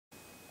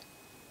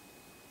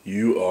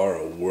You are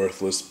a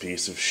worthless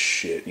piece of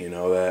shit, you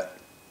know that?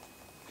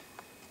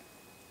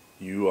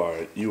 You are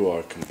a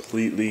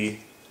completely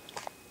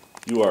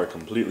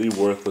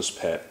worthless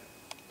pet.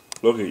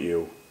 Look at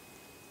you.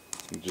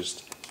 You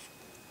just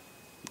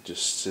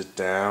sit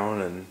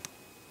down and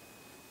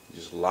you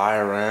just lie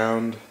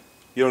around.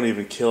 You don't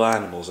even kill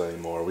animals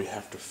anymore. We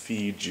have to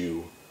feed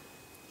you,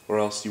 or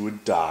else you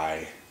would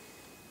die.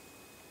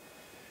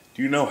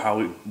 Do you know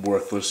how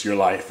worthless your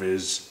life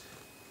is?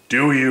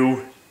 Do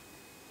you?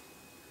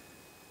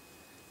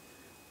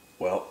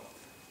 Well,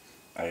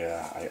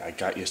 I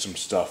got you some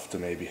stuff to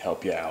maybe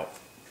help you out.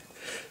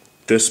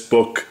 This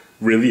book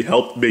really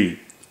helped me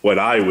when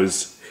I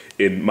was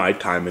in my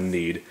time of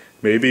need.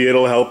 Maybe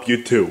it'll help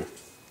you too.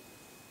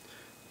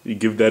 You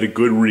give that a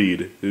good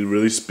read. It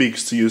really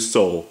speaks to your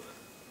soul.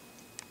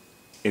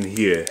 And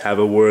here, have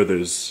a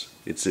Werther's.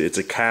 It's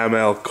a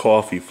caramel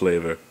coffee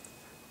flavor.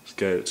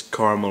 It's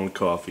caramel and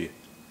coffee.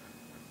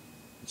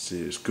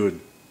 It's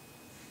good.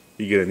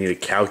 You're gonna need a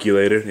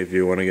calculator if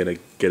you want to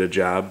get a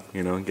job.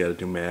 You know, gotta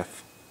do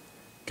math.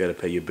 Gotta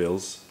pay your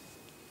bills.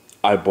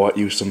 I bought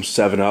you some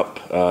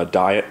 7-Up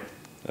diet.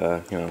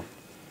 You know,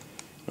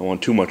 don't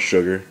want too much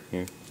sugar.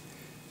 Here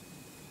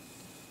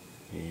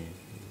you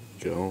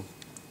go.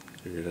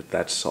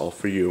 That's all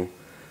for you.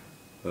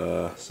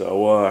 I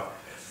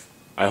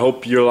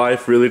hope your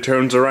life really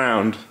turns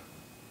around.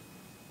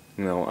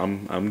 You know,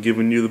 I'm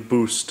giving you the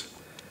boost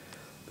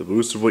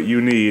of what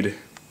you need.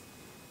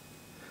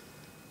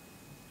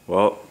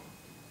 Well,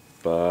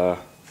 good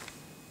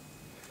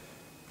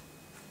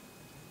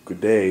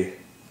day.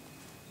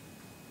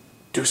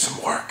 Do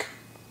some work.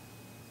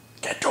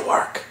 Get to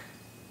work.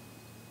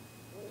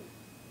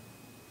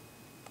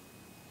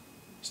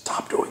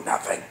 Stop doing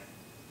nothing.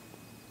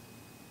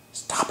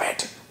 Stop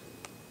it.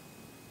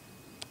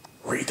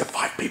 Read the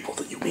 5 people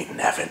that you meet in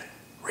heaven.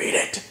 Read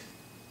it.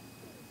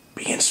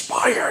 Be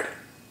inspired.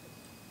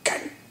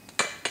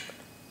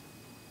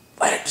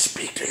 Let it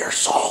speak to your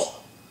soul.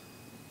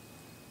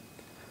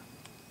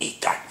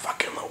 Eat that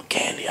fucking little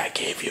candy I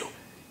gave you.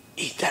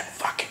 Eat that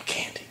fucking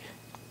candy.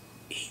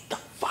 Eat the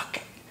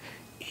fucking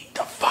candy. Eat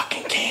the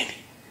fucking candy.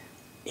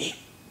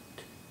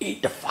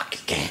 Eat the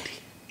fucking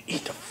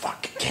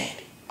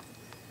candy.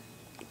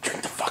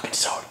 Drink the fucking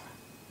soda.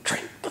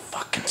 Drink the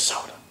fucking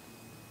soda.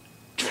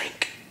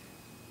 Drink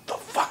the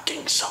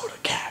fucking soda,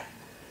 cat.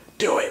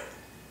 Do it.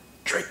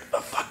 Drink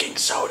the fucking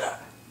soda.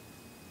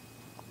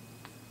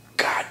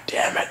 God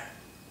damn it.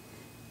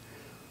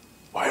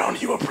 Why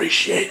don't you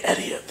appreciate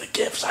any of the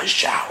gifts I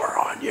shower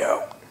on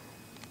you?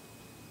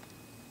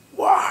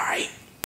 Why?